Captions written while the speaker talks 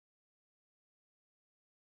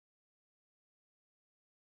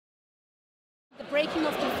Breaking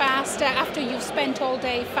of the fast after you've spent all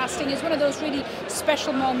day fasting is one of those really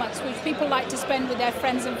special moments which people like to spend with their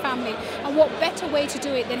friends and family. And what better way to do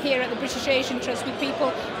it than here at the British Asian Trust with people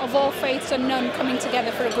of all faiths and none coming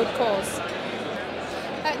together for a good cause.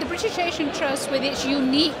 The British Asian Trust, with its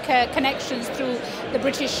unique connections through the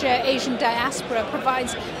British Asian diaspora,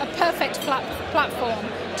 provides a perfect platform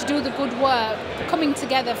to do the good work, coming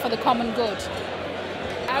together for the common good.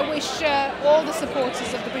 I wish all the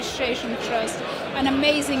supporters of the British Asian Trust an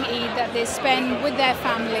amazing Eid that they spend with their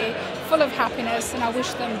family, full of happiness, and I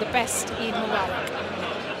wish them the best Eid Mubarak.